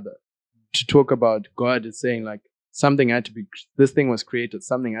the other. To talk about God is saying like something had to be, this thing was created,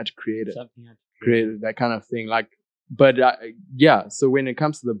 something had to create it. Created that kind of thing. Like, but yeah, so when it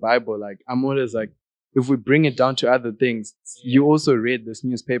comes to the Bible, like I'm always like, if we bring it down to other things, you also read this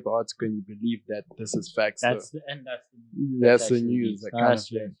newspaper article and you believe that this is facts. That's the news, that kind of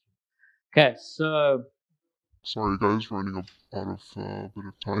thing. Okay, so sorry guys, running out of a bit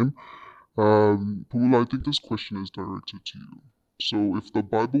of time. Pumula, I think this question is directed to you. So if the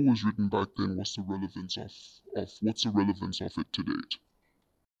Bible was written back then, what's the relevance of it to date?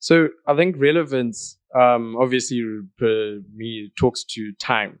 So I think relevance, obviously, me talks to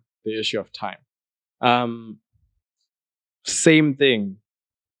time, the issue of time. same thing.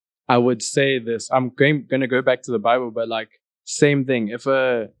 I would say this. I'm going to go back to the Bible, but like same thing. If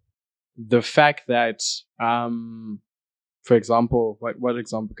the fact that for example, what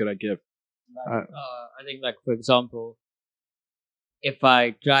example could I give? I think, like, for example, if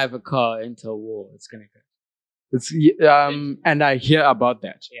I drive a car into a wall, it's gonna crash. It's and I hear about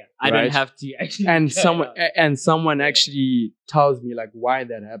that. Yeah, I don't right? have to actually. And someone actually tells me like why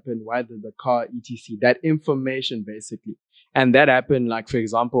that happened, why did the car etc. That information basically, and that happened like for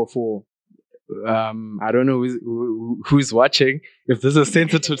example for I don't know who's watching, if this is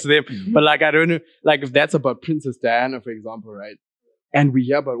sensitive to them, but like I don't know, like if that's about Princess Diana, for example, right? And we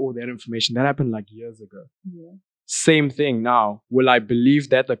hear about all that information that happened like years ago. Yeah. Same thing now. Will I believe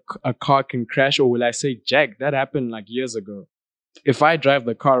that a car can crash, or will I say, Jack, that happened like years ago? If I drive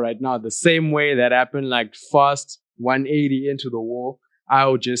the car right now, the same way that happened, like fast 180 into the wall,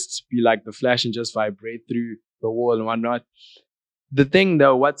 I'll just be like the Flash and just vibrate through the wall and whatnot. The thing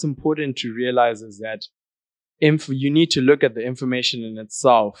though, what's important to realize is that you need to look at the information in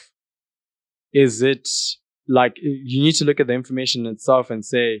itself. Is it like, you need to look at the information itself and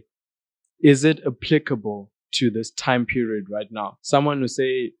say, is it applicable to this time period right now? Someone will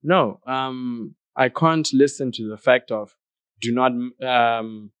say, no, I can't listen to the fact of do not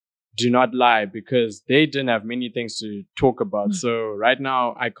lie, because they didn't have many things to talk about. So right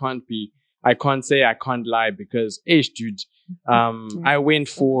now I can't say I can't lie because, hey, dude, I went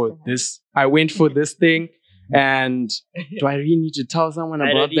for this thing. And do I really need to tell someone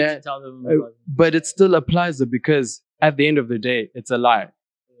about that? But it still applies though, because at the end of the day, it's a lie,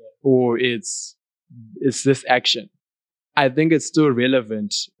 or it's this action. I think it's still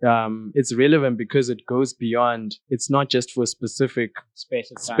relevant. It's relevant because it goes beyond. It's not just for specific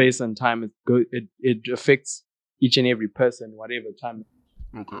space and time. It affects each and every person, whatever time.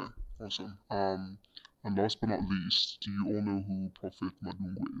 Okay, awesome. And last but not least, do you all know who Prophet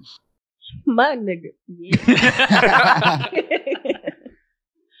Madungu is? My nigga. Yeah.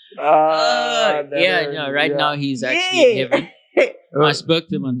 Right now he's actually in heaven. I spoke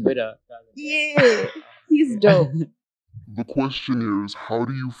to him on Twitter. Yeah, he's dope. The question is, how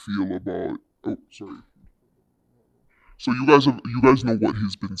do you feel about? Oh, sorry. So you guys know what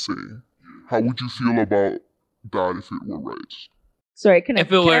he's been saying. How would you feel about that if it were right? Sorry, can I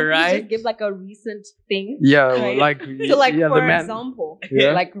right? just give like a recent thing? Yeah, right? like So like yeah, for example,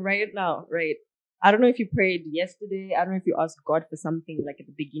 like right now, right? I don't know if you prayed yesterday. I don't know if you asked God for something like at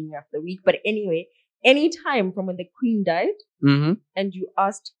the beginning of the week. But anyway, anytime from when the Queen died and you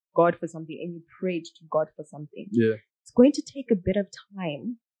asked God for something and you prayed to God for something, it's going to take a bit of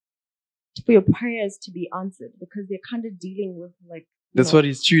time for your prayers to be answered, because they're kind of dealing with like that's what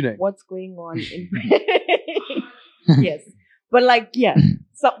he's tuning. What's going on in yes. But like, yeah,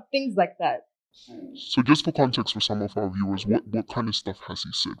 some things like that. So just for context for some of our viewers, what kind of stuff has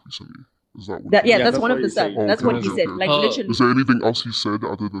he said recently? Is that what? That's one of the stuff. That's what he said. Like literally. Is there anything else he said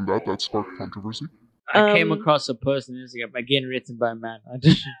other than that sparked controversy? I came across a post on Instagram, again written by a man. I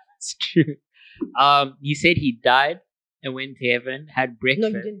don't know if it's true. He said he died and went to heaven, had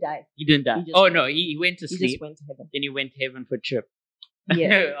breakfast. No, he didn't die. He didn't die. He went to sleep. He just went to heaven. Then he went to heaven for a trip.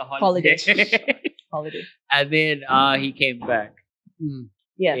 Yeah. A holiday. Holiday. And then he came back.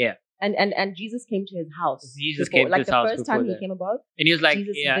 Yeah. And Jesus came to his house. Jesus came to his house. Like the first time he came about. And he was like,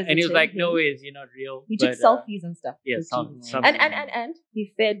 and he was like, no ways, you're not real. He took selfies and stuff. Yeah, and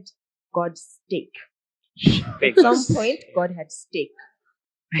he fed God steak. At some point, God had steak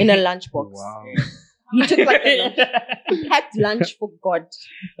in a lunchbox. Wow. He took like he packed lunch for God.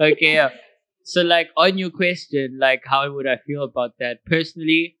 Okay, yeah. So like on your question, like how would I feel about that?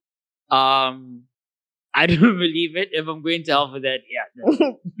 Personally, I don't believe it. If I'm going to hell for that,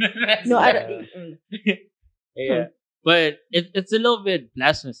 no, I don't. Yeah, but it's a little bit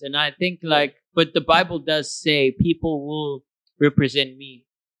blasphemous, and I think but the Bible does say people will represent me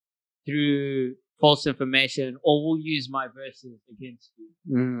through false information, or will use my verses against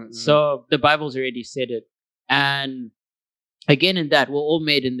you. So the Bible's already said it, and again, in that we're all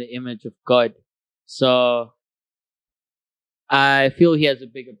made in the image of God. So I feel He has a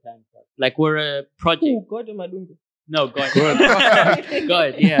bigger plan for us. Like we're a project. Ooh, God or Madungu? No, God.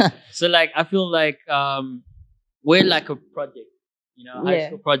 God, yeah. So like I feel like we're like a project, high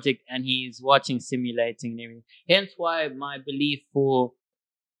school project, and He's watching, simulating, and everything. Hence why my belief for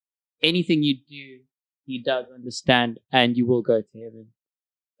anything you do, He does understand, and you will go to heaven.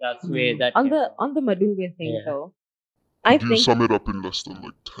 That's where that on the Madungu thing though. I think you sum it up in less than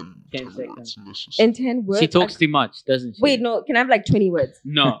like 10 seconds. words. In 10 words? She talks too much, doesn't she? Wait, no. Can I have like 20 words?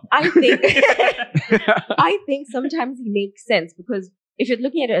 No. I think sometimes He makes sense, because if you're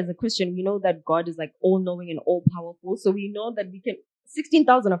looking at it as a Christian, we know that God is like all knowing and all powerful. So we know that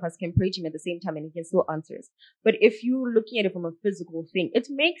 16,000 of us can pray to him at the same time and he can still answer us. But if you're looking at it from a physical thing, it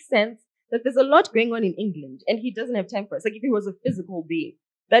makes sense that there's a lot going on in England and he doesn't have time for us. Like if he was a physical being,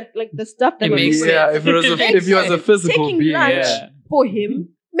 that like the stuff that It makes we're sense. Yeah, if he was a physical taking being, lunch yeah. for him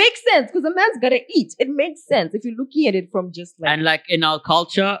makes sense because the man's gotta eat. It makes sense if you're looking at it from just like And like in our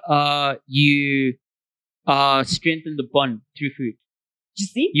culture, you strengthen the bond through food. you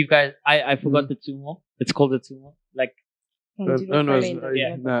see. You guys, I forgot the tumo. It's called the tumo. Like Do you know One was- what I mean?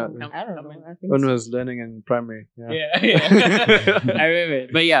 yeah. I no. don't know. I think One so. was learning in primary. Yeah. yeah. I remember it.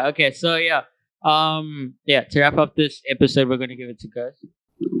 But yeah, okay. So yeah, to wrap up this episode, we're gonna give it to guys.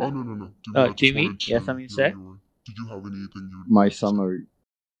 Oh, no. Jimmy, you have something to say? Did you have anything you My summary.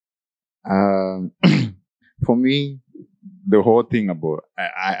 For me, the whole thing about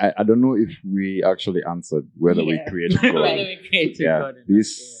I don't know if we actually answered whether we Yeah. created Whether God. we created Yeah, God or not,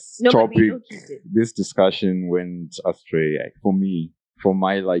 this No, but we topic, don't keep it. this discussion went astray for me, for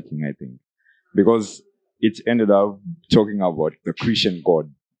my liking, I think, because it ended up talking about the Christian God.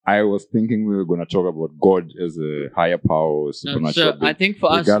 I was thinking we were going to talk about God as a higher power, No, supernatural. so I think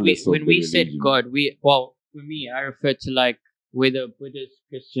for us, regardless of when the we said religion. God, for me, I refer to like whether Buddhist,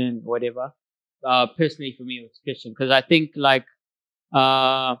 Christian, whatever. Personally, for me, it was Christian because I think like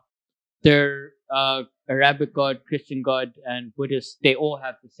their Arabic God, Christian God, and Buddhist, they all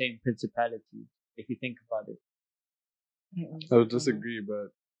have the same principality. If you think about it, I would disagree, but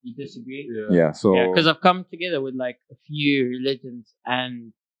you disagree? yeah. Yeah, so Yeah, because I've come together with like a few religions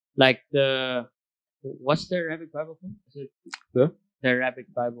and like what's the Arabic Bible called? Is it The Arabic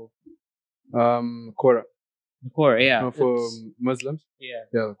Bible? Quran. The Quran, yeah. No, for it's- Muslims. yeah,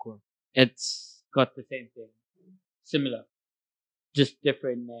 Yeah, the Quran. it's got the same thing, similar, just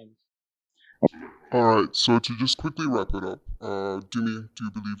different names. Alright, so to just quickly wrap it up, Jimmy, do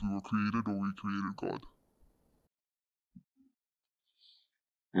you believe we were created or we created God?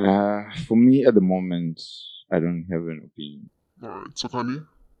 for me at the moment, I don't have an opinion. Alright, Sakani?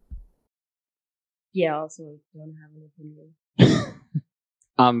 Yeah, also don't have an opinion.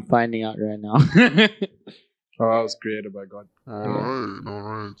 I'm finding out right now. Oh, I was created by God.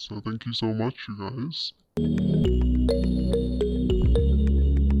 Alright. So thank you so much, you guys.